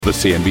The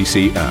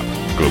CNBC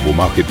app. Global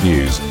market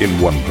news in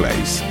one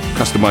place.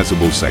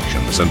 Customizable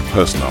sections and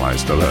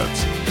personalized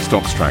alerts.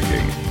 Stocks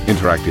tracking,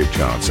 interactive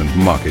charts and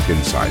market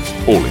insights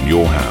all in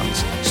your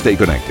hands. Stay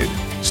connected.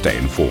 Stay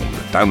informed.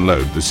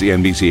 Download the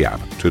CNBC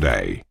app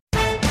today.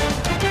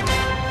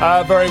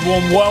 A very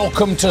warm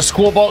welcome to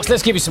Squawk Box.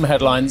 Let's give you some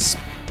headlines.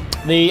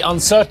 The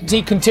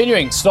uncertainty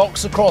continuing.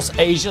 Stocks across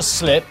Asia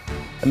slip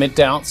amid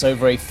doubts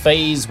over a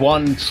phase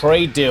one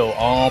trade deal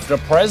after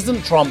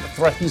President Trump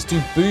threatens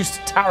to boost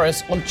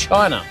tariffs on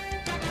China.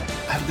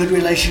 I have a good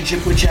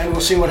relationship with China.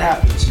 We'll see what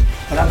happens.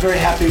 But I'm very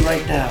happy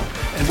right now.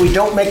 If we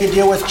don't make a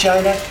deal with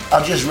China,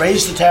 I'll just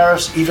raise the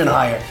tariffs even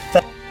higher.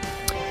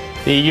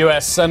 The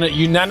US Senate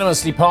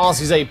unanimously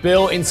passes a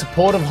bill in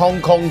support of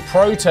Hong Kong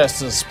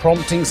protesters,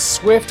 prompting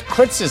swift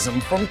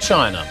criticism from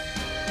China.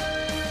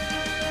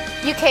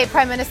 UK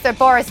Prime Minister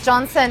Boris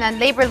Johnson and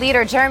Labour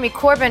leader Jeremy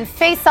Corbyn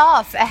face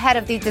off ahead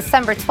of the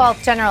December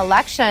 12th general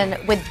election,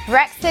 with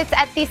Brexit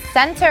at the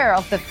centre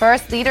of the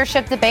first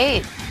leadership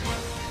debate.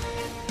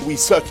 We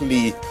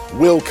certainly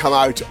will come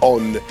out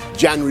on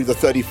January the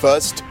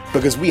 31st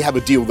because we have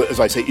a deal that, as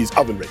I say, is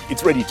oven ready.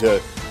 It's ready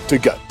to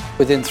go.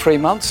 Within 3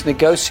 months,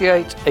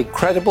 negotiate a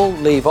credible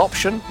leave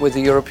option with the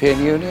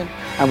European Union,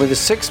 and within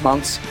 6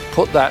 months,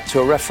 put that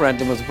to a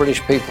referendum of the British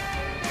people.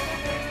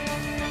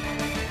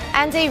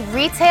 And a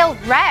retail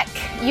wreck.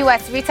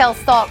 U.S. retail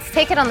stocks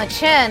take it on the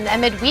chin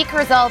amid weak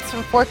results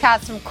from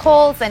forecasts from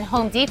Kohl's and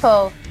Home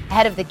Depot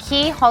ahead of the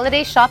key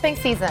holiday shopping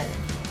season.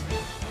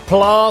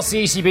 Plus,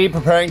 ECB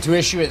preparing to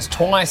issue its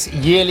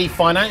twice-yearly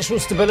financial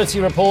stability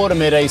report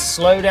amid a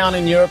slowdown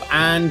in Europe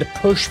and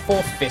push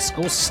for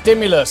fiscal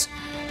stimulus.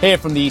 Hear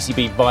from the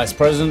ECB Vice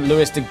President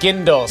Luis de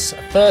Guindos,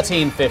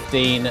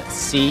 1315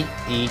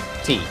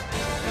 CET.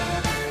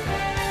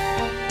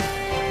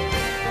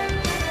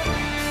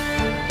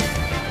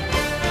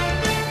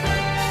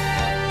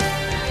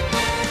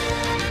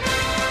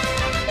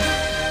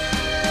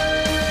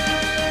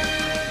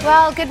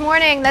 Well, good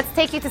morning. Let's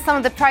take you to some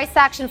of the price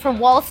action from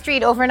Wall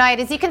Street overnight.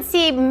 As you can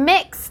see,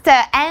 mixed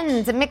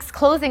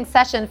closing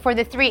session for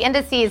the three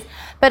indices,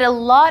 but a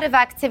lot of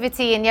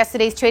activity in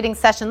yesterday's trading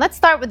session. Let's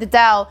start with the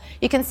Dow.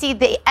 You can see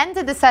they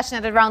ended the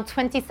session at around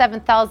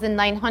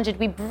 27,900.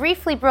 We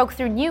briefly broke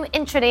through new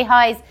intraday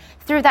highs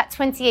through that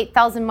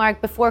 28,000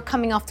 mark before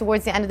coming off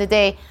towards the end of the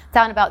day,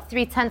 down about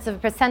 0.3 of a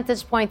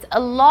percentage point. A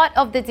lot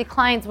of the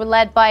declines were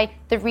led by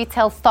the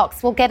retail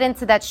stocks. We'll get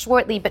into that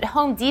shortly, but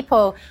Home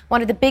Depot,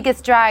 one of the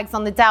biggest drags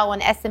on the Dow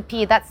and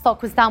S&P, that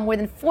stock was down more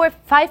than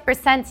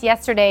 5%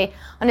 yesterday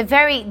on a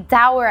very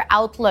dour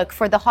outlook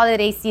for the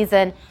holiday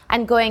season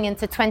and going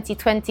into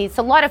 2020.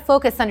 So a lot of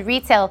focus on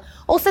retail.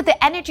 Also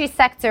the energy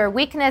sector,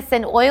 weakness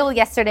in oil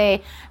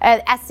yesterday.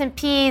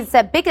 S&P's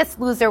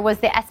biggest loser was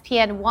the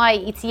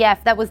SPNY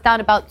ETF. That was down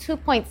about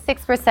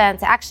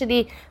 2.6%,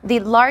 actually the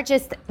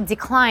largest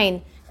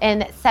decline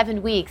in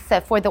 7 weeks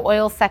for the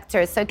oil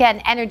sector. So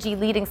again, energy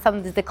leading some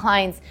of the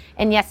declines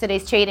in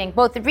yesterday's trading.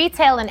 Both the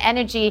retail and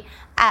energy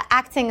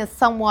acting as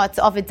somewhat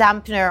of a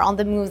dampener on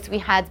the moves we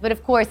had. But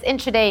of course,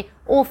 intraday,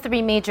 all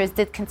three majors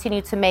did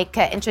continue to make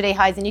intraday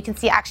highs. And you can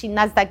see actually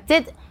NASDAQ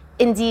did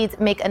indeed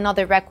make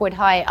another record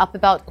high, up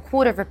about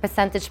 0.25 of a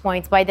percentage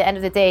point by the end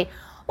of the day.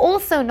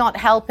 Also not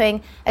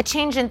helping, a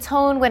change in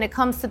tone when it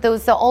comes to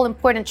those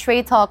all-important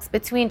trade talks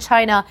between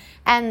China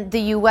and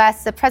the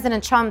U.S.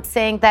 President Trump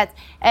saying that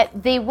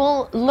they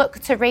will look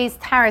to raise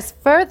tariffs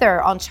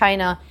further on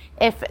China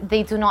if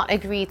they do not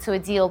agree to a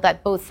deal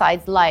that both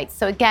sides like.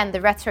 So again,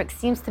 the rhetoric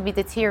seems to be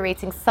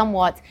deteriorating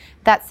somewhat.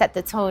 That set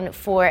the tone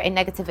for a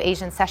negative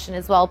Asian session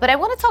as well. But I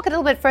want to talk a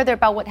little bit further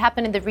about what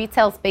happened in the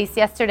retail space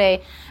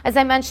yesterday. As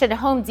I mentioned,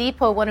 Home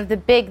Depot, one of the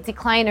big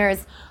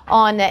decliners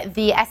on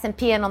the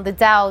S&P and on the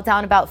Dow,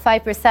 down about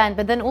 5%.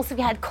 But then also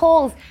we had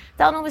Kohl's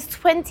down almost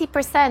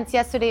 20%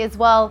 yesterday as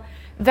well.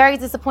 Very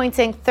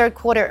disappointing third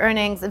quarter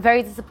earnings, a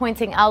very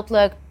disappointing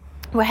outlook.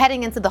 We're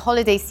heading into the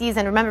holiday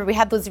season. Remember, we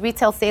had those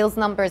retail sales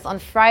numbers on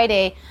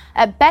Friday,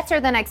 better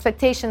than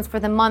expectations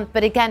for the month.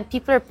 But again,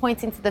 people are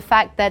pointing to the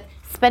fact that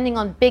spending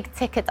on big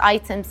ticket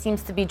items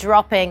seems to be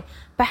dropping.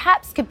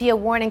 Perhaps could be a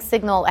warning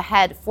signal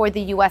ahead for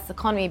the U.S.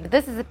 economy. But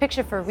this is a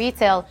picture for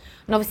retail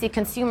and obviously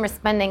consumer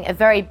spending, a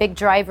very big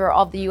driver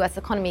of the U.S.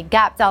 economy.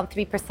 Gap down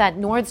 3%,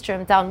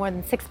 Nordstrom down more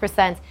than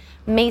 6%,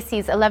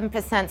 Macy's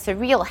 11%. So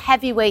real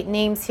heavyweight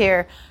names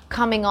here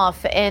coming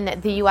off in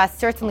the U.S.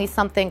 Certainly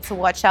something to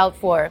watch out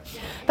for.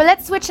 But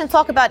let's switch and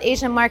talk about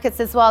Asian markets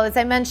as well. As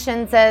I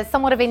mentioned,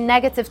 somewhat of a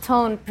negative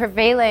tone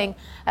prevailing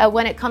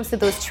when it comes to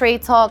those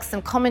trade talks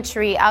and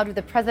commentary out of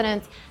the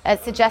president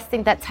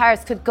suggesting that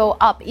tariffs could go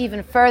up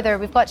even further.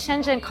 We've got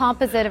Shenzhen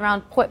Composite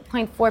around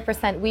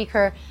 0.4%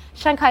 weaker.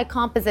 Shanghai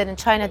Composite in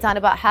China down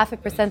about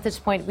 0.5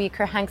 percentage point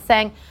weaker. Hang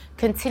Seng,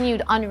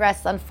 continued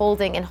unrest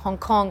unfolding in Hong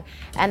Kong,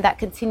 and that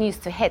continues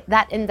to hit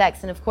that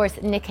index. And of course,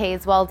 Nikkei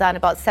as well, down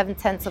about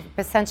 0.7 of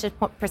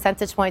a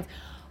percentage point.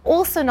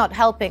 Also not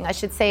helping, I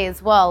should say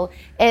as well,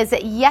 is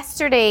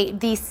yesterday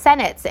the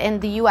Senate in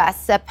the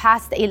U.S.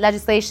 Passed a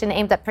legislation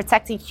aimed at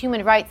protecting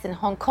human rights in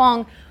Hong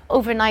Kong.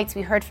 Overnight,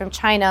 we heard from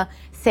China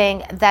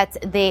saying that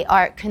they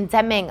are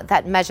condemning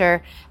that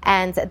measure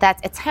and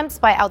that attempts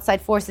by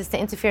outside forces to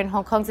interfere in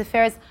Hong Kong's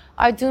affairs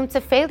are doomed to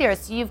failure.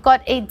 So you've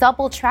got a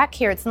double track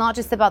here. It's not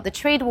just about the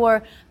trade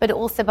war, but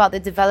also about the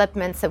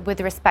developments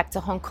with respect to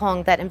Hong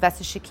Kong that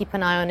investors should keep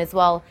an eye on as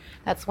well.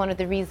 That's one of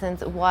the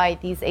reasons why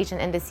these Asian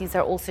indices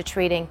are also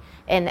trading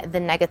in the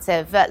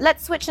negative.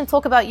 Let's switch and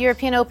talk about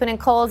European opening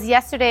calls.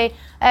 Yesterday,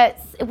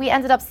 we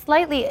ended up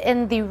slightly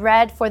in the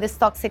red for the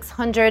Stoxx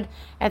 600.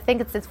 I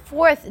think it's its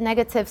fourth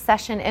negative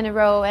session in a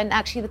row, and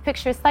actually the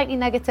picture is slightly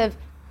negative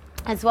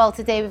as well.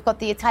 Today we've got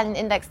the Italian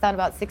index down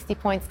about 60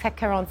 points, CAC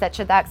 40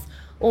 Xetra DAX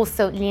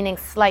also leaning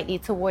slightly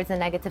towards the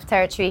negative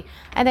territory.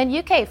 And then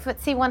UK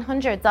FTSE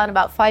 100 down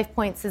about 5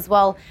 points as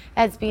well,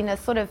 has been a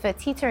sort of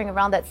teetering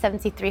around that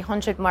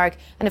 7,300 mark.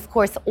 And of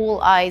course,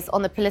 all eyes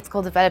on the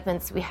political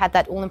developments. We had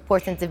that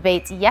all-important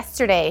debate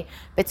yesterday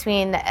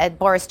between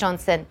Boris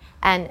Johnson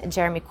and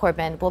Jeremy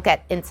Corbyn. We'll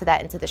get into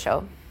that into the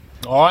show.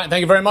 All right,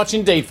 thank you very much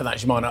indeed for that,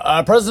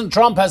 Shimona. President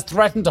Trump has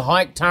threatened to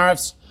hike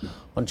tariffs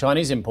on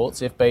Chinese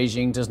imports if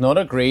Beijing does not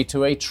agree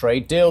to a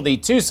trade deal. The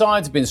two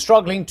sides have been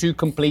struggling to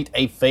complete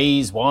a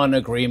Phase 1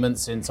 agreement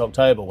since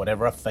October,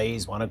 whatever a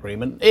Phase 1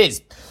 agreement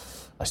is.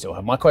 I still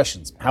have my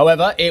questions.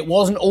 However, it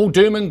wasn't all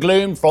doom and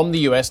gloom from the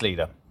US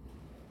leader.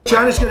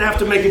 China's going to have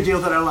to make a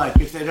deal that I like.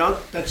 If they don't,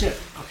 that's it,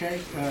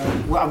 okay?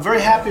 Well, I'm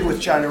very happy with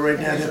China right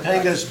now. They're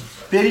paying us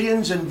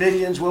billions and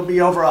billions. We'll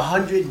be over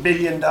 $100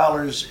 billion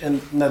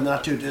in the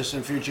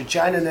not-too-distant future.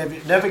 China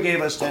never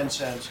gave us 10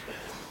 cents.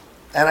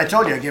 And I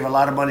told you, I gave a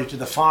lot of money to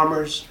the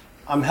farmers.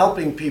 I'm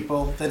helping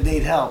people that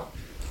need help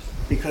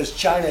because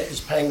China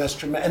is paying us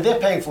tremendous, and they're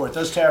paying for it.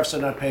 Those tariffs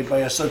are not paid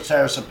by us. Those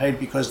tariffs are paid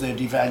because they're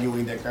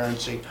devaluing their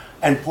currency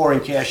and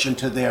pouring cash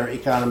into their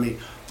economy.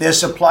 Their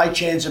supply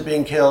chains are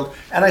being killed.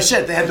 And I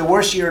said they had the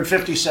worst year in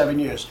 57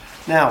 years.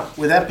 Now,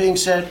 with that being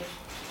said,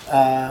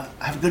 I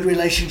have a good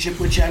relationship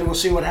with China. We'll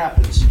see what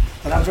happens.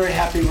 But I'm very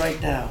happy right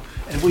now.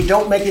 And if we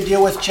don't make a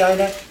deal with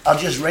China, I'll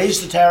just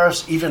raise the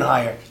tariffs even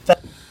higher.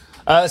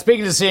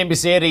 Speaking to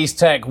CNBC at East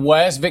Tech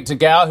West, Victor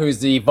Gao, who is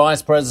the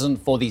vice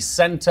president for the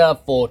Center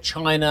for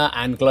China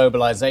and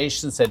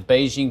Globalization, said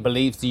Beijing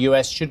believes the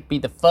US should be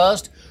the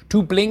first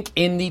to blink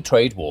in the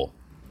trade war.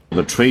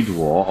 The trade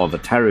war or the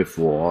tariff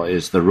war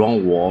is the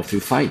wrong war to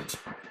fight.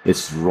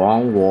 It's the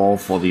wrong war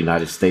for the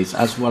United States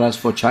as well as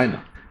for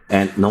China.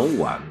 And no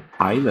one,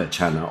 either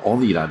China or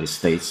the United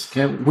States,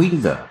 can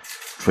win the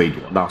trade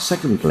war. Now,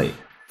 secondly,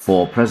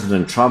 for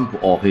President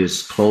Trump or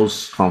his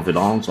close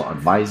confidants or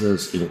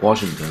advisors in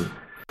Washington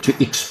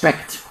to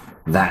expect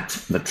that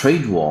the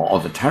trade war or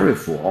the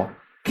tariff war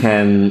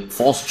can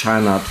force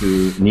China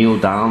to kneel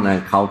down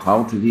and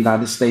kowtow to the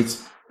United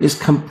States is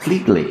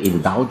completely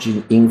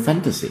indulging in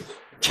fantasy.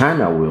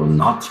 China will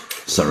not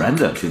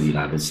surrender to the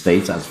United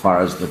States as far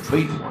as the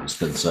trade war is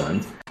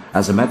concerned.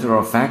 As a matter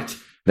of fact,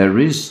 there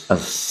is a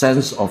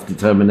sense of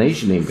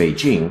determination in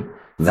Beijing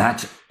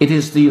that it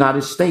is the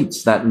United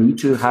States that need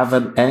to have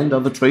an end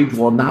of the trade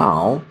war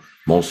now,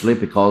 mostly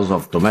because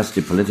of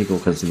domestic political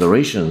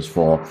considerations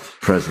for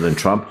President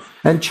Trump.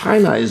 And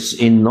China is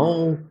in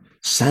no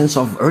sense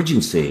of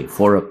urgency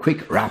for a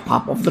quick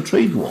wrap-up of the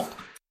trade war.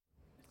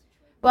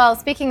 Well,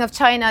 speaking of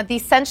China, the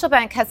central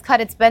bank has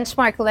cut its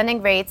benchmark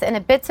lending rates in a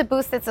bid to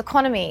boost its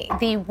economy.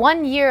 The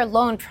one-year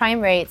loan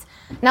prime rate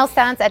now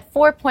stands at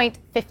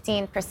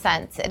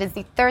 4.15%. It is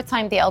the third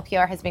time the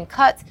LPR has been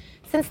cut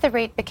since the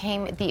rate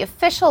became the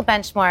official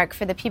benchmark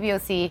for the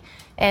PBOC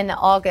in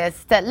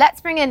August. Let's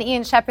bring in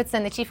Ian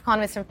Shepherdson, the chief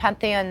economist from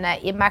Pantheon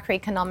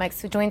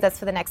Macroeconomics, who joins us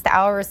for the next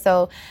hour or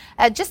so.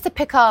 Just to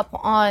pick up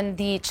on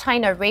the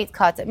China rate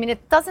cut, I mean,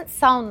 it doesn't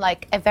sound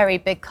like a very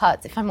big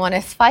cut, if I'm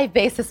honest, 5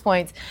 basis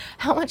points.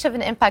 How much of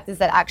an impact is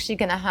that actually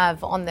going to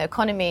have on the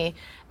economy?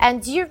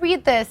 And do you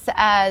read this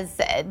as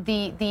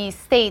the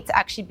states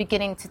actually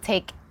beginning to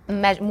take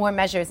more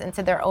measures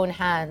into their own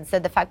hands,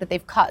 the fact that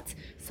they've cut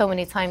so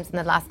many times in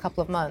the last couple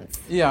of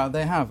months? Yeah,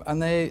 they have,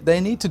 and they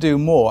need to do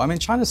more. I mean,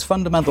 China's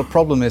fundamental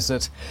problem is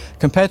that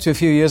compared to a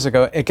few years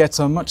ago, it gets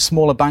a much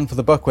smaller bang for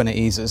the buck when it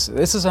eases.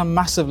 This is a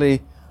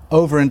massively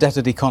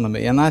over-indebted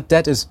economy, and that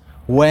debt is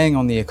weighing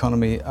on the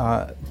economy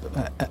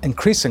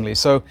increasingly.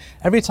 So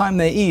every time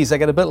they ease, they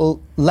get a bit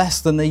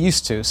less than they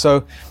used to.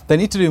 So they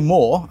need to do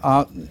more.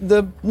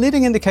 The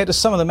leading indicators,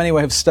 some of them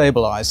anyway, have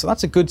stabilized. So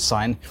that's a good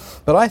sign.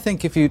 But I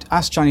think if you'd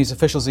asked Chinese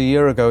officials a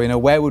year ago,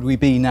 where would we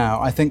be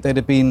now? I think they'd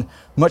have been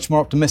much more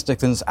optimistic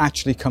than has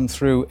actually come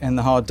through in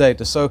the hard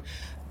data. So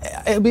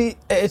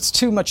it's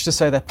too much to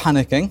say they're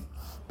panicking.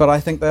 But I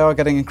think they are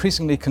getting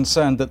increasingly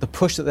concerned that the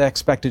push that they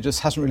expected just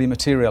hasn't really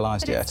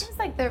materialized yet. It seems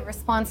like the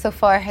response so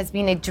far has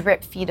been a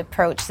drip-feed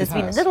approach. There's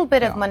been a little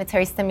bit of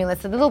monetary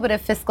stimulus, a little bit of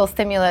fiscal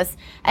stimulus,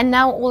 and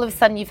now all of a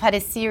sudden you've had a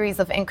series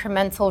of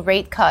incremental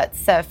rate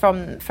cuts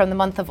from the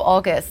month of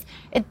August.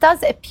 It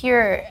does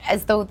appear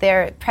as though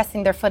they're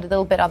pressing their foot a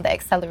little bit on the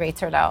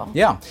accelerator now.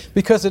 Yeah,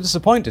 because they're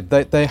disappointed.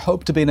 They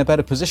hope to be in a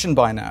better position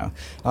by now.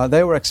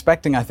 They were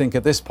expecting, I think,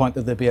 at this point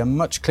that there'd be a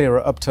much clearer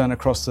upturn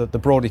across the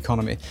broad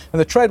economy. And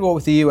the trade war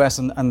with the US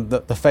and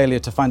the failure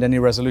to find any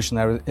resolution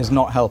there is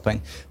not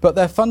helping. But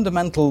their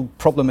fundamental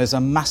problem is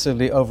a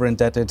massively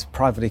over-indebted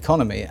private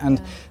economy.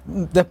 And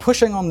they're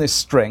pushing on this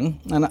string.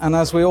 And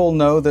as we all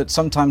know, that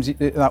sometimes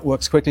that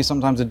works quickly,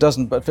 sometimes it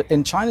doesn't. But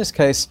in China's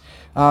case,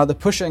 the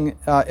pushing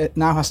it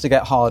now has to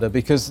get harder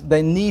because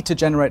they need to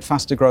generate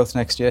faster growth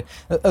next year.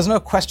 There's no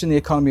question the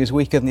economy is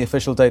weaker than the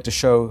official data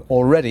show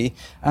already.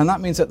 And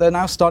that means that they're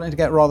now starting to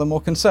get rather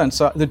more concerned.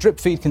 So the drip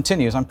feed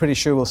continues. I'm pretty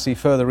sure we'll see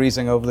further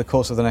easing over the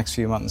course of the next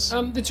few months.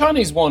 The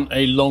Chinese want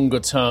a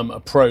longer-term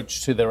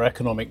approach to their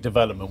economic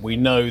development. We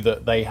know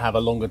that they have a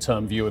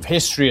longer-term view of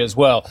history as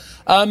well.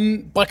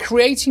 By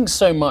creating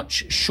so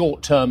much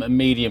short-term and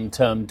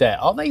medium-term debt,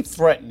 are they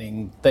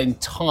threatening the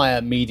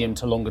entire medium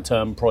to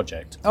longer-term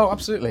project? Oh,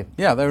 absolutely.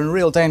 Yeah, they're in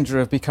real danger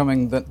of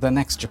becoming the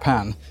next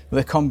Japan, with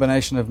a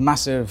combination of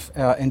massive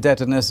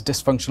indebtedness,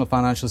 dysfunctional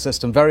financial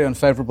system, very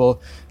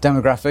unfavourable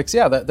demographics.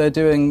 Yeah, they're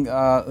doing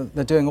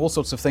all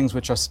sorts of things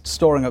which are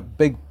storing up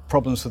big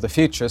problems for the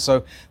future.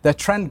 So their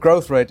trend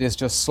growth rate is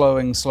just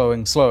slowing.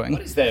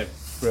 What is their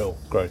real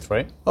growth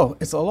rate? Oh,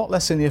 it's a lot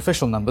less in the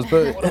official numbers,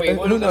 but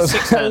who knows?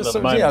 Six handle at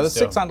the moment, yeah, the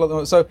six handle at the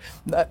moment. So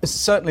it's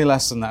certainly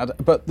less than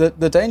that. But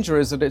the danger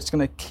is that it's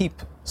going to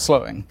keep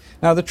slowing.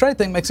 Now, the trade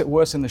thing makes it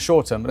worse in the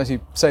short term, but as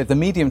you say, the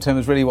medium term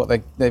is really what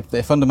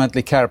they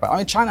fundamentally care about. I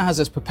mean, China has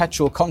this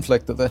perpetual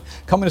conflict that the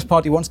Communist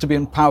Party wants to be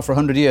in power for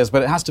 100 years,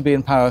 but it has to be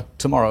in power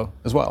tomorrow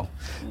as well.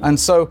 And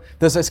so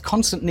there's this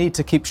constant need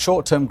to keep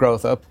short-term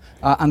growth up,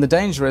 and the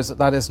danger is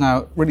that is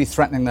now really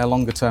threatening their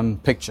longer-term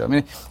picture. I mean,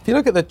 if you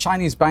look at the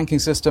Chinese banking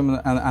system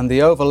and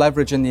the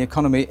over-leverage in the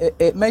economy,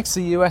 it makes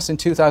the US in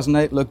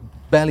 2008 look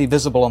barely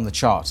visible on the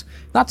chart.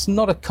 That's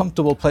not a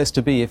comfortable place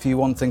to be if you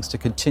want things to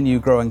continue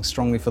growing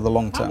strongly for the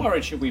long term. How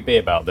worried should we be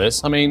about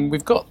this? I mean,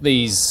 we've got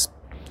these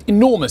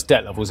enormous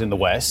debt levels in the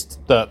West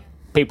that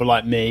people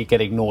like me get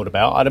ignored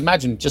about. I'd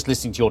imagine, just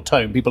listening to your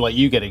tone, people like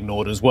you get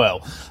ignored as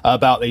well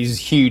about these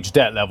huge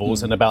debt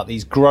levels and about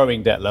these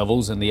growing debt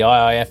levels. And the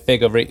IIF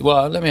figure, I've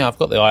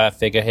got the IIF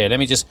figure here. Let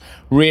me just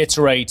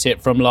reiterate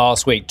it from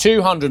last week.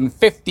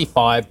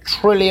 255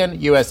 trillion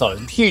US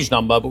dollars. Huge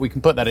number, but we can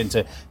put that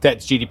into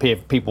debt to GDP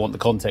if people want the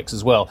context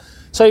as well.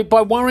 So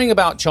by worrying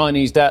about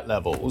Chinese debt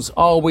levels,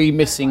 are we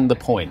missing the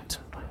point?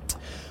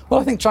 Well,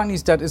 I think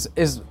Chinese debt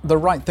is the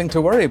right thing to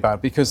worry about,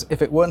 because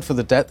if it weren't for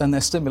the debt, then their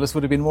stimulus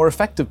would have been more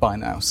effective by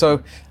now.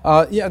 So,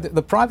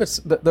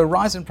 the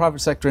rise in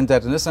private sector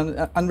indebtedness,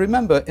 and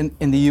remember,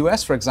 in the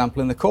US, for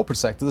example, in the corporate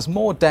sector, there's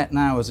more debt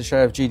now as a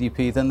share of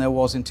GDP than there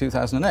was in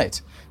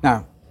 2008.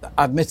 Now,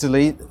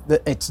 admittedly,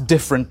 it's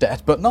different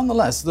debt, but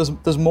nonetheless,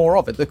 there's more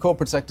of it. The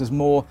corporate sector is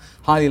more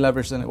highly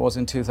leveraged than it was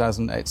in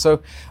 2008.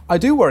 So I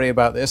do worry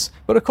about this,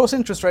 but of course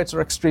interest rates are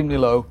extremely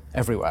low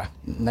everywhere.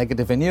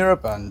 Negative in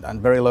Europe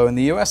and very low in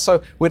the US.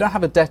 So we don't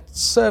have a debt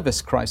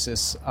service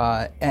crisis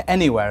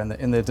anywhere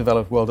in the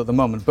developed world at the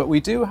moment, but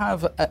we do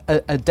have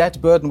a debt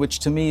burden which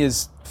to me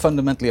is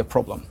fundamentally a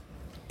problem.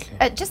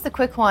 Just a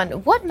quick one.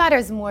 What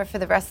matters more for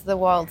the rest of the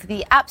world,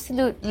 the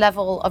absolute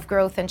level of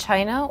growth in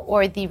China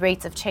or the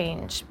rate of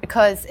change?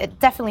 Because it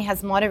definitely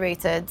has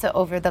moderated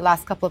over the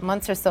last couple of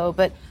months or so,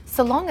 but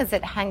so long as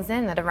it hangs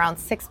in at around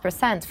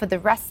 6%, for the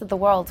rest of the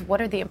world,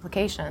 what are the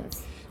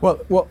implications? Well,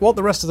 what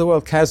the rest of the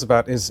world cares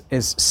about is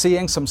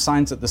seeing some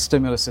signs that the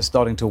stimulus is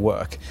starting to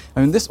work.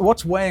 I mean,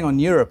 what's weighing on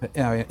Europe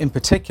in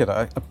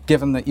particular,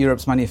 given that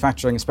Europe's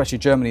manufacturing, especially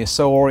Germany, is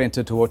so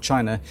oriented toward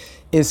China,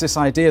 is this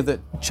idea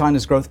that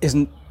China's growth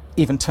isn't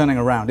even turning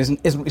around,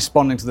 isn't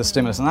responding to the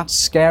stimulus, and that's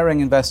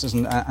scaring investors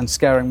and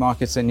scaring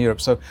markets in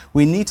Europe. So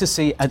we need to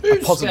see a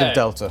positive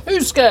delta.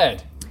 Who's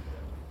scared?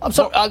 I'm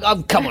sorry.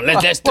 Come on,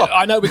 let's do it.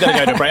 I know we're going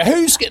to go to break.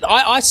 Who's scared?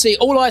 I see.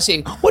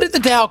 What did the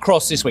Dow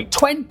cross this week?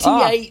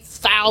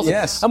 28,000.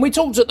 Yes. And we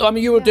talked.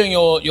 You were doing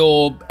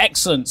your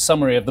excellent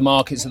summary of the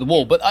markets at the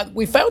wall, but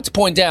we failed to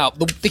point out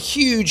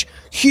the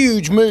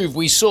huge move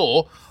we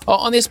saw.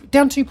 On this,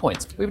 down 2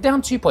 points. We were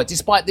down 2 points,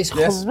 despite this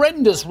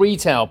horrendous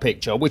retail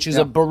picture, which is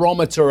a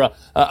barometer,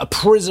 a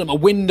prism, a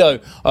window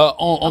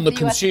on the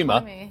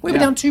consumer. We were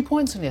down 2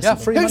 points on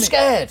yesterday. Who's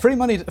scared? Free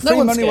money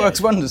works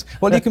wonders.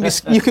 Well, you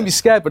can be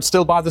scared, but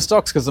still buy the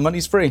stocks because the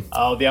money's free.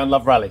 Oh, the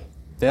unloved rally.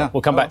 Yeah,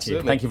 we'll come back to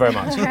you. Thank you very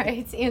much. All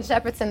right, Ian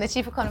Shepardson, the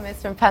chief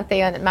economist from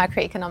Pantheon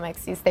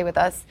Macroeconomics. You stay with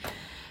us.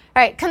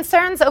 All right,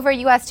 concerns over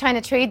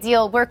U.S.-China trade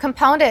deal were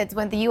compounded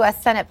when the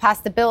U.S. Senate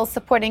passed a bill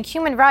supporting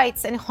human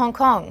rights in Hong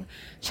Kong.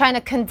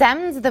 China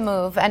condemned the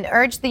move and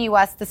urged the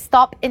U.S. to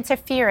stop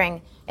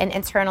interfering in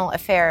internal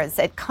affairs.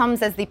 It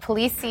comes as the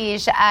police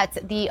siege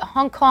at the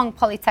Hong Kong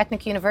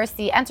Polytechnic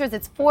University enters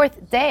its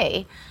fourth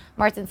day.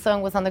 Martin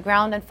Sung was on the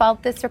ground and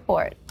filed this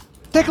report.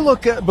 Take a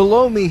look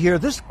below me here.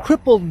 This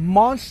crippled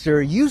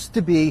monster used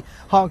to be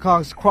Hong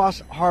Kong's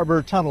Cross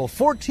Harbor Tunnel.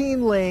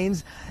 14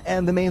 lanes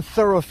and the main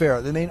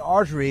thoroughfare, the main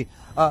artery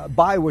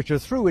by which or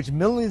through which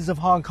millions of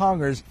Hong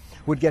Kongers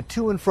would get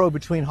to and fro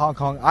between Hong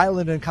Kong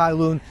Island and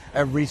Kowloon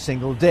every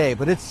single day.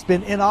 But it's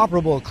been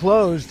inoperable,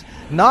 closed,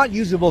 not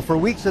usable for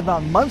weeks if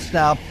not months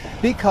now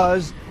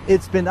because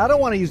it's been, I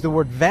don't want to use the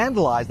word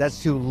vandalized,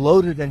 that's too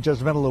loaded and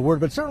judgmental a word,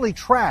 but certainly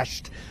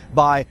trashed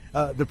by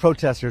the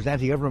protesters,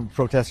 anti-government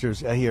protesters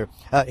here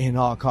in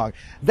Hong Kong.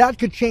 That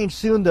could change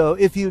soon, though.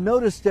 If you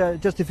noticed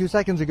just a few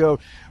seconds ago,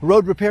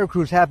 road repair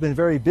crews have been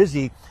very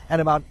busy,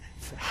 and about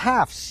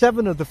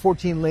 7 of the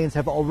 14 lanes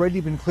have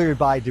already been cleared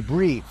by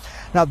debris.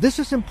 Now, this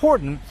is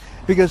important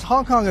because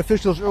Hong Kong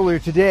officials earlier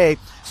today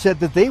said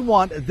that they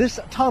want this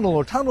tunnel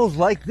or tunnels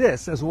like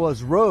this, as well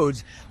as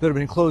roads that have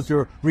been closed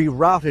or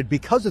rerouted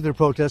because of their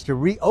protest, to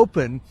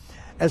reopen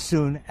as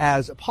soon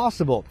as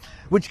possible.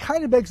 Which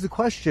kind of begs the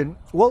question,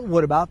 well,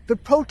 what about the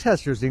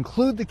protesters?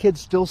 Include the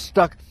kids still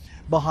stuck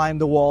behind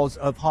the walls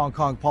of Hong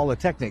Kong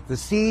Polytechnic. The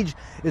siege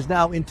is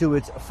now into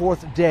its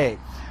 4th day.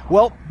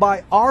 Well,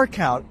 by our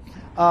count,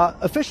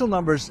 official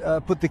numbers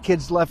put the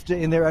kids left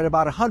in there at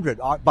about 100.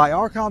 By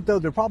our count, though,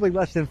 there are probably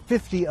less than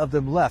 50 of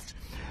them left.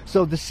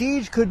 So the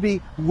siege could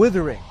be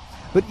withering.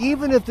 But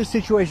even if the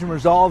situation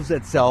resolves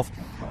itself,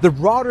 the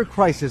broader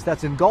crisis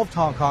that's engulfed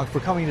Hong Kong for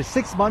coming to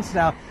 6 months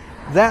now,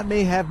 that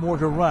may have more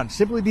to run,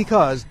 simply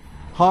because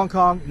Hong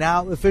Kong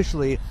now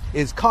officially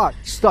is caught,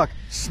 stuck,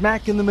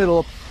 smack in the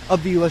middle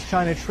of the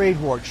U.S.-China trade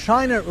war.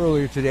 China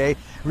earlier today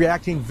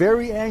reacting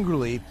very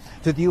angrily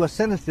to the U.S.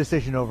 Senate's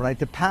decision overnight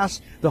to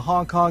pass the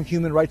Hong Kong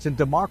Human Rights and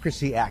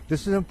Democracy Act.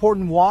 This is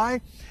important. Why?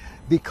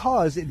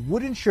 Because it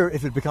would ensure,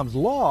 if it becomes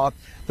law,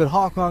 that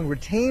Hong Kong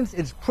retains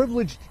its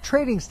privileged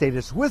trading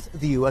status with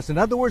the U.S. In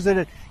other words, that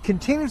it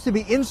continues to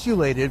be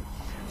insulated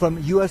from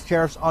U.S.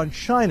 tariffs on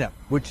China,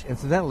 which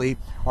incidentally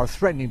are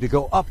threatening to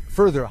go up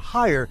further,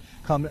 higher,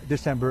 come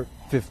December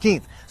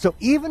 15th. So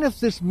even if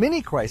this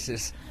mini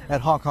crisis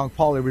at Hong Kong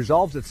Poly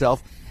resolves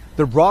itself,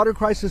 the broader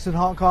crisis in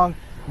Hong Kong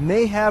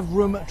may have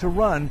room to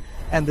run,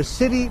 and the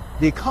city,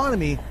 the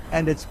economy,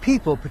 and its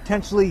people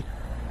potentially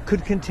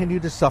could continue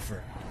to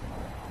suffer.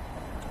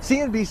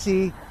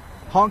 CNBC,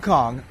 Hong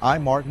Kong,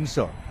 I'm Martin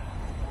So.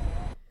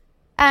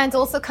 And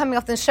also coming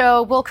up the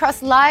show, we'll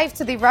cross live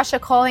to the Russia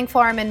Calling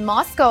Forum in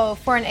Moscow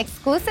for an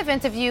exclusive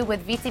interview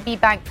with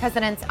VTB Bank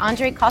President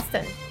Andrei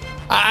Kostin.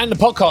 And the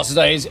podcast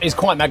today is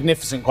quite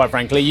magnificent, quite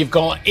frankly. You've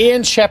got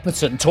Ian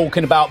Shepperton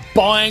talking about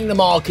buying the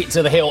market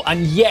to the hill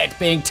and yet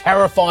being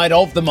terrified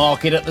of the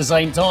market at the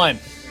same time.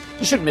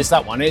 You shouldn't miss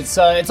that one. It's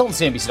on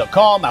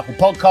CNBC.com, Apple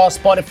Podcasts,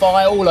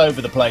 Spotify, all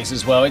over the place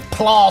as well. It's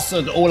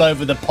plastered all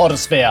over the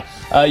podosphere.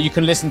 You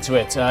can listen to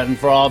it. And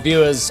for our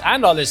viewers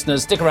and our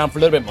listeners, stick around for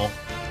a little bit more.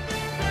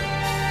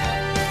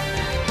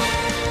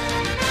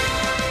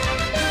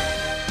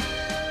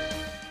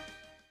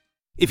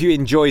 If you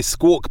enjoy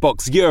Squawk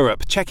Box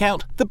Europe, check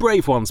out the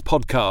Brave Ones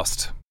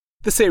podcast.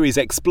 The series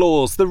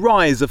explores the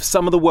rise of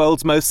some of the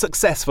world's most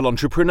successful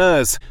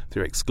entrepreneurs.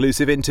 Through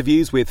exclusive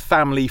interviews with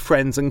family,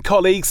 friends and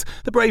colleagues,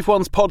 the Brave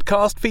Ones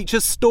podcast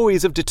features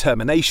stories of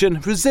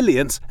determination,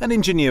 resilience and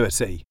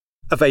ingenuity.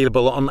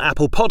 Available on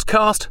Apple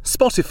Podcast,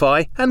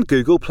 Spotify and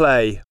Google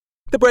Play.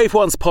 The Brave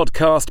Ones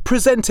podcast,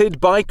 presented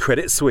by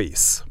Credit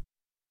Suisse.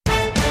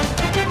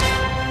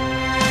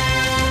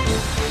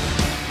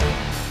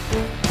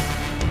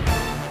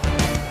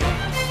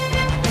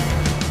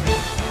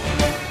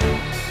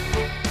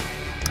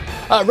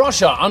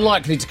 Russia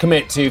unlikely to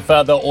commit to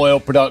further oil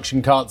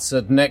production cuts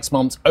at next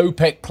month's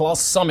OPEC Plus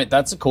summit.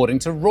 That's according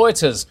to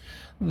Reuters.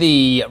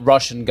 The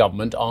Russian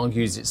government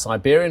argues its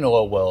Siberian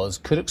oil wells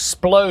could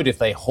explode if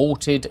they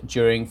halted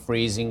during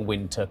freezing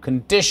winter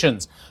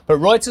conditions. But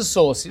Reuters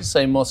sources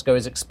say Moscow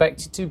is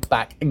expected to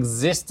back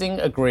existing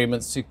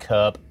agreements to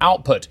curb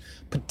output,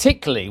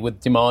 particularly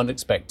with demand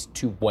expected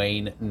to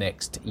wane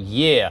next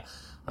year.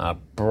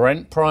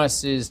 Brent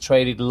prices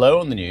traded low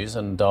on the news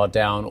and are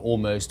down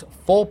almost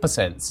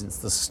 4% since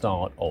the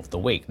start of the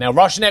week. Now,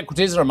 Russian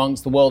equities are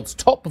amongst the world's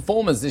top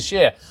performers this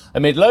year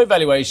amid low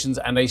valuations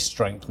and a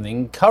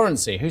strengthening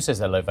currency. Who says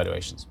they're low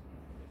valuations?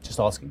 Just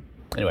asking.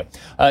 Anyway,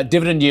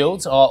 dividend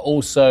yields are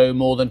also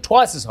more than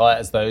twice as high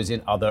as those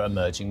in other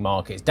emerging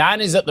markets. Dan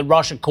is at the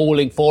Russia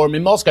Calling Forum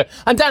in Moscow.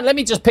 And Dan, let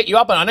me just pick you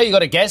up. And I know you've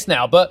got a guess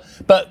now, but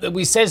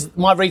we says,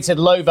 my read said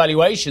low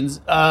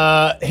valuations,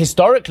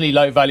 historically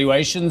low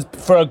valuations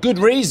for a good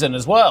reason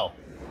as well.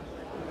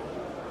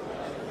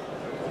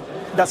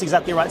 That's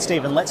exactly right,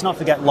 Steve. And let's not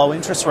forget low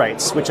interest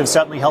rates, which have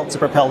certainly helped to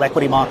propel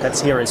equity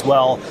markets here as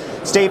well.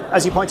 Steve,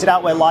 as you pointed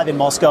out, we're live in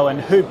Moscow, and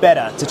who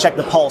better to check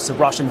the pulse of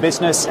Russian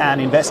business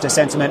and investor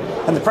sentiment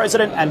than the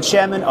president and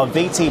chairman of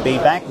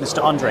VTB Bank,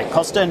 Mr. Andrei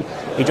Kostin.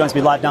 He joins me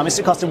live now.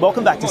 Mr. Kostin,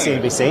 welcome back to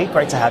CNBC.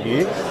 Great to have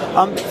you.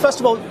 First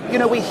of all,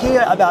 we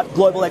hear about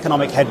global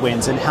economic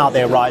headwinds and how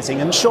they're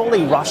rising, and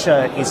surely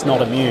Russia is not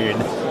immune.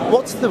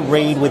 What's the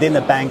read within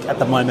the bank at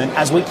the moment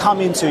as we come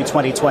into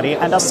 2020,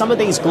 and are some of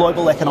these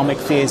global economic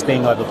fears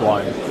being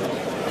overblown?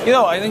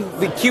 I think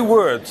the key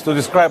word to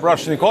describe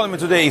Russian economy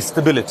today is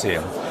stability.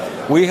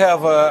 We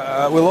have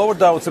we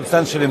lowered out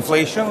substantial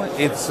inflation.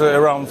 It's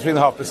around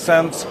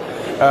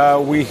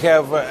 3.5%. We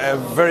have a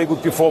very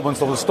good performance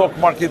of the stock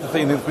market. It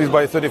increased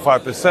by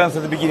 35%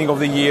 at the beginning of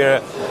the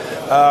year.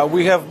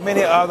 We have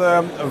many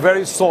other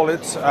very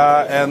solid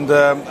and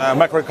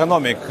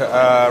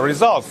macroeconomic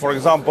results. For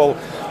example,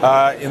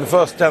 in the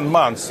first 10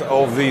 months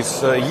of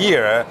this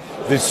year,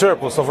 the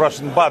surplus of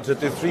Russian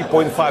budget is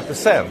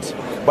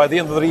 3.5%. By the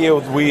end of the year,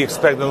 we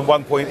expect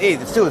 1.8.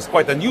 It still is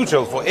quite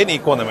unusual for any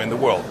economy in the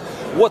world.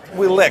 What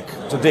we lack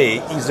today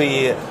is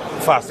a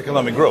fast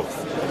economic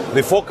growth.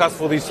 The forecast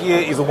for this year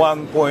is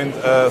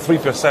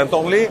 1.3%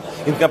 only,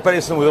 in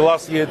comparison with the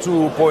last year,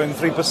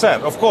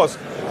 2.3%. Of course,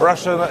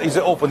 Russia is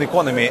an open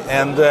economy,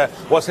 and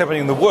what's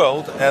happening in the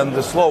world and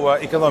the slower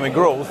economic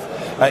growth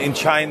in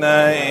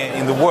China,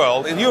 in the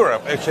world, in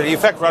Europe, actually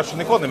affect Russian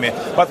economy.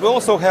 But we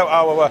also have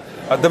our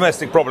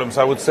domestic problems,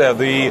 I would say,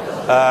 the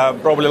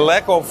probably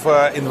lack of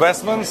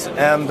investments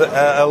and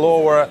a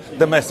lower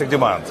domestic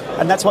demand.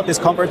 And that's what this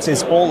conference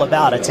is all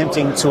about,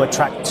 attempting to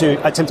attract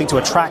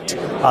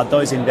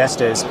those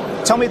investors.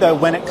 Tell me though,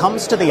 when it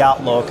comes to the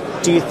outlook,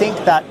 do you think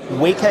that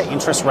weaker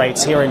interest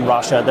rates here in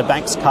Russia, the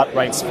banks cut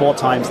rates 4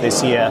 times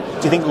this year,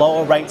 do you think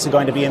lower rates are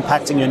going to be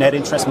impacting your net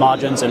interest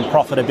margins and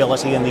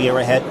profitability in the year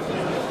ahead?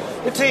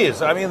 It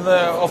is. I mean,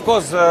 of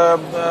course,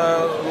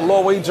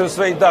 low interest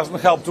rate doesn't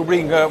help to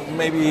bring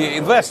maybe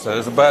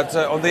investors, but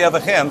on the other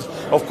hand,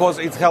 of course,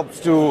 it helps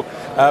to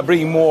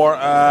bring more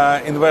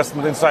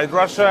investment inside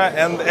Russia,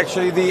 and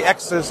actually the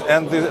access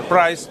and the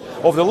price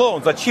of the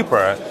loans are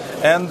cheaper.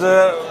 And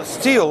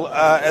still,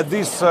 at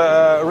this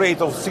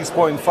rate of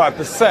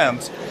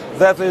 6.5%,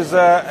 that is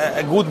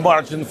a good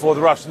margin for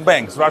the Russian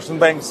banks. Russian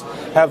banks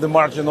have the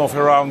margin of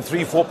around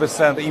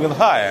 3-4%, even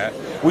higher,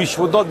 which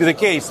would not be the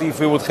case if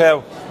we would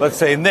have, let's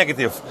say, a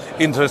negative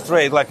interest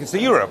rate like it's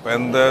in Europe.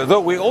 And though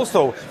we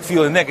also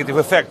feel a negative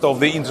effect of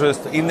the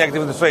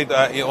negative interest rate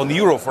on the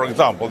euro, for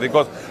example,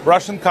 because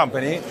Russian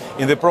company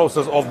in the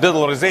process of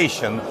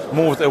de-dollarization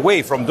moved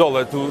away from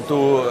dollar to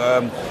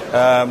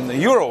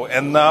euro,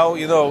 and now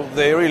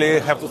they really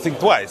have to think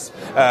twice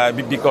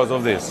because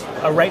of this.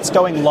 Are rates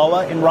going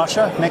lower in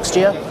Russia next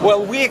year?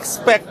 Well, we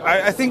expect,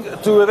 I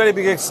think to a very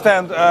big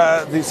extent,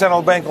 the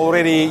central bank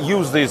already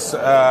used this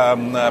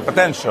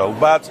potential,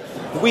 but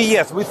we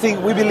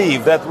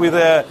believe that with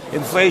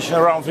inflation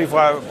around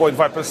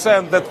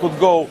 3.5%, that could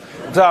go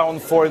down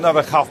for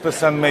another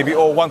 0.5% maybe,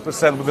 or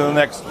 1% within the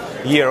next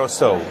year or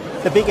so.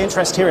 The big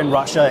interest here in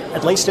Russia,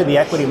 at least in the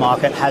equity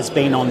market, has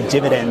been on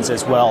dividends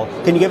as well.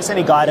 Can you give us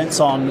any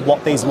guidance on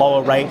what these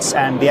lower rates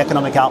and the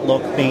economic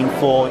outlook mean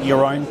for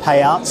your own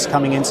payouts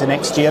coming into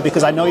next year?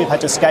 Because I know you've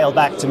had to scale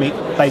back to meet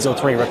Basel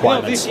III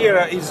requirements. This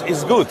year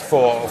is good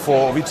for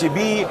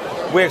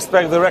VTB. We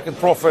expect the record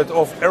profit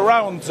of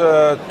around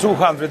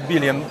 200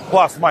 billion,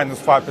 plus minus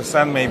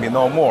 5%, maybe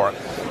no more.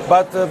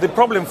 But the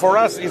problem for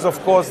us is, of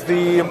course,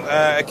 the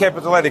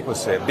capital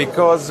adequacy,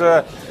 because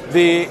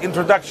the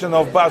introduction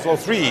of Basel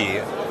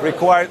III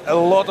required a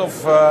lot of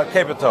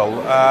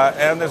capital,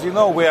 and as you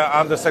know, we are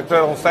under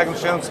sectoral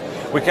sanctions.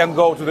 We can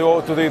go to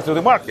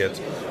the market.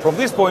 From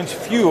this point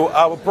of view,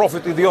 our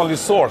profit is the only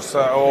source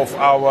of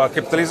our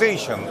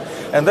capitalization,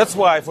 and that's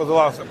why, for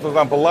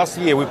example, last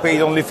year we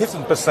paid only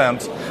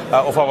 15%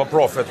 of our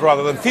profit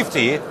rather than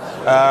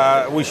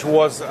 50%, which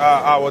was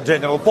our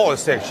general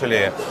policy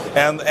actually,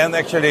 and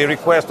actually a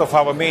request of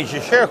our major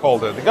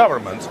shareholder, the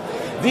government.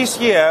 This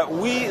year,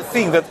 we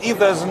think that if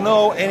there's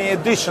any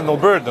additional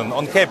burden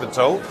on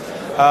capital,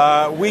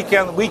 we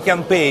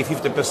can pay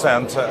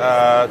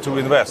 50% to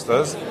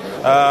investors,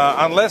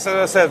 unless, as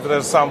I said,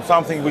 there's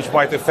something which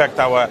might affect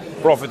our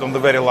profit on the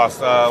very last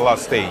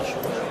stage.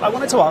 I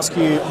wanted to ask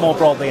you more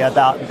broadly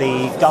about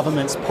the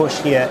government's push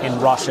here in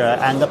Russia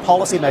and the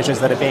policy measures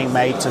that are being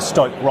made to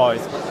stoke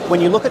growth.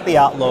 When you look at the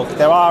outlook,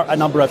 there are a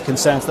number of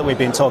concerns that we've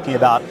been talking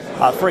about.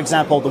 For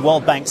example, the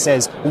World Bank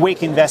says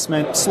weak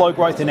investment, slow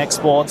growth in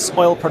exports,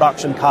 oil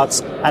production cuts,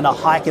 and a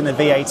hike in the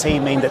VAT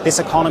mean that this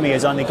economy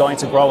is only going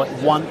to grow at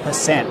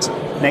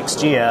 1%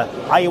 next year.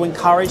 Are you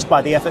encouraged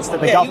by the efforts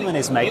that the government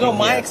is making?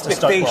 My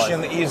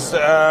expectation is,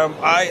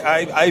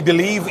 I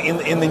believe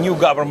in the new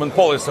government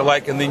policy,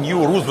 like in the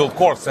new Roosevelt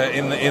course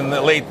in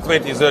the late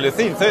 20s, early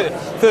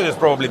 30s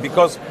probably,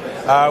 because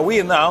we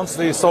announced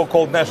the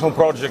so-called national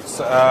projects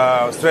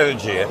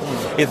strategy.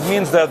 It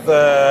means that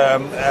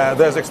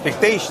there's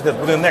expectation that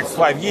within the next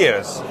 5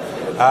 years,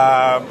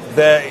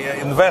 the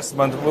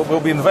investment will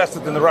be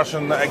invested in the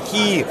Russian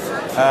key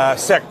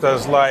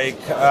sectors like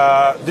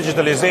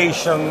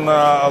digitalization,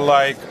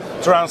 like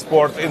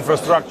transport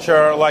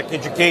infrastructure, like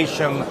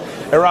education,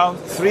 around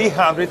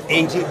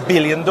 $380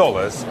 billion,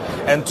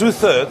 and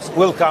 2/3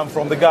 will come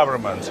from the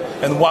government,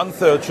 and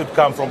 1/3 should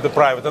come from the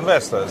private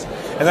investors.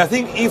 And I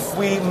think if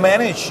we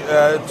manage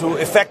to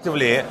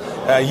effectively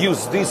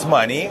use this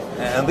money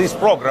and this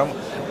program,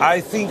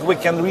 I think we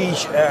can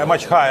reach a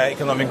much higher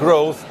economic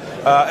growth,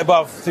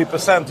 above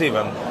 3%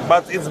 even.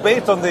 But it's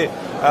based on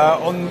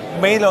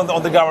mainly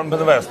on the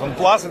government investment,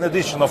 plus in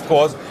addition, of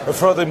course, a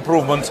further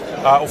improvement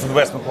of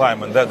investment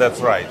climate.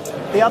 That's right.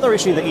 The other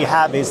issue that you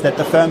have is that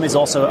the firm is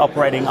also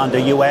operating under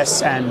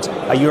US and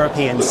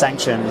European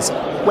sanctions.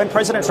 When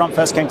President Trump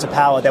first came to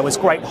power, there was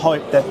great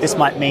hope that this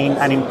might mean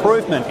an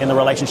improvement in the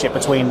relationship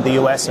between the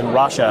US and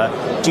Russia.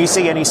 Do you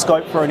see any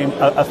scope for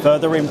a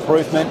further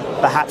improvement,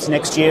 perhaps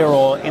next year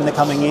or in the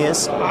coming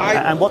years?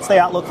 And what's the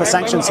outlook for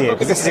sanctions here?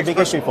 Because this is a big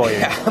issue for you.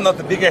 I'm not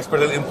a big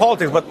expert in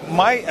politics, but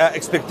my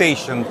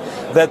expectation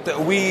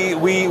that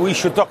we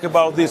should talk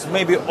about this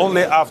maybe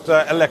only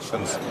after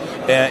elections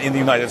in the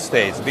United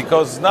States,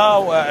 because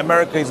now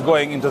America is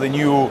going into the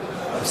new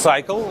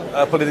cycle,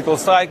 political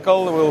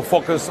cycle. We'll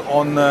focus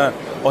on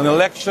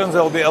elections.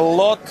 There will be a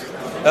lot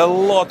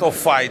of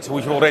fights,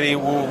 which already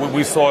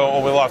we saw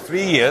over the last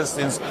 3 years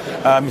since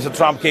Mr.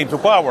 Trump came to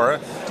power.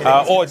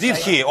 Or did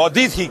he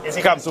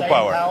come to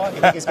power?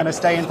 You think he's going to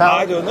stay in power?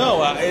 I don't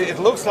know. It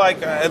looks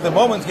like at the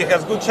moment he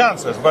has good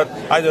chances, but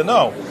I don't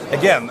know.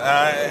 Again,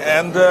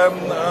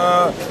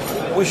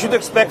 we should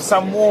expect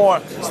some more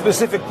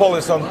specific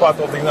policy on part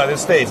of the United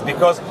States,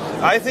 because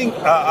I think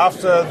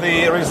after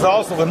the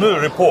results of the Mueller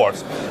report,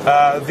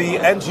 the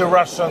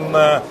anti-Russian,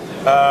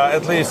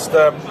 at least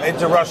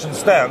anti-Russian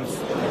stance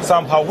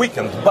somehow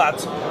weakened,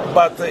 but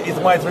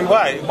it might be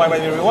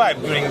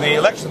revived during the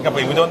election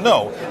campaign. We don't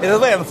know. It is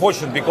very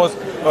unfortunate because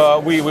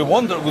we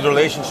want a good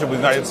relationship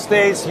with the United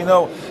States. You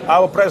know,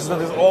 our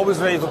president is always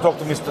ready to talk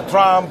to Mr.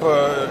 Trump,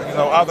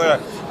 other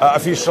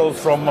officials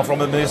from the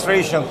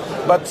administration.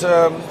 But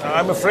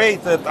I'm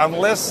afraid that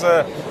unless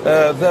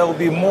there will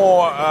be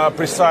more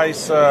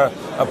precise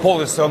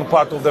policy on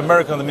part of the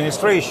American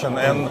administration,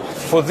 and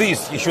for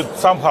this he should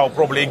somehow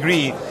probably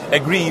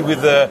agree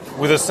with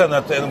the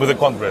Senate and with the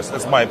Congress.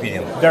 That's my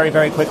opinion. Very,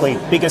 very quickly,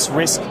 biggest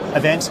risk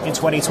event in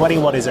 2020,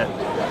 what is it?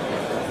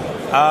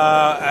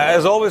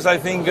 As always, I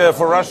think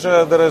for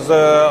Russia there is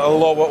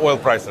lower oil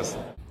prices.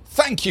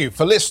 Thank you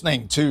for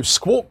listening to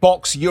Squawk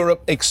Box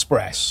Europe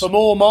Express. For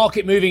more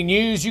market-moving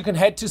news, you can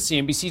head to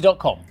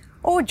cnbc.com.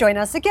 Or join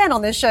us again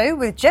on the show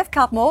with Jeff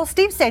Cutmore,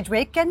 Steve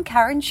Sedgwick and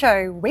Karen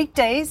Cho,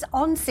 weekdays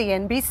on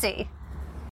CNBC.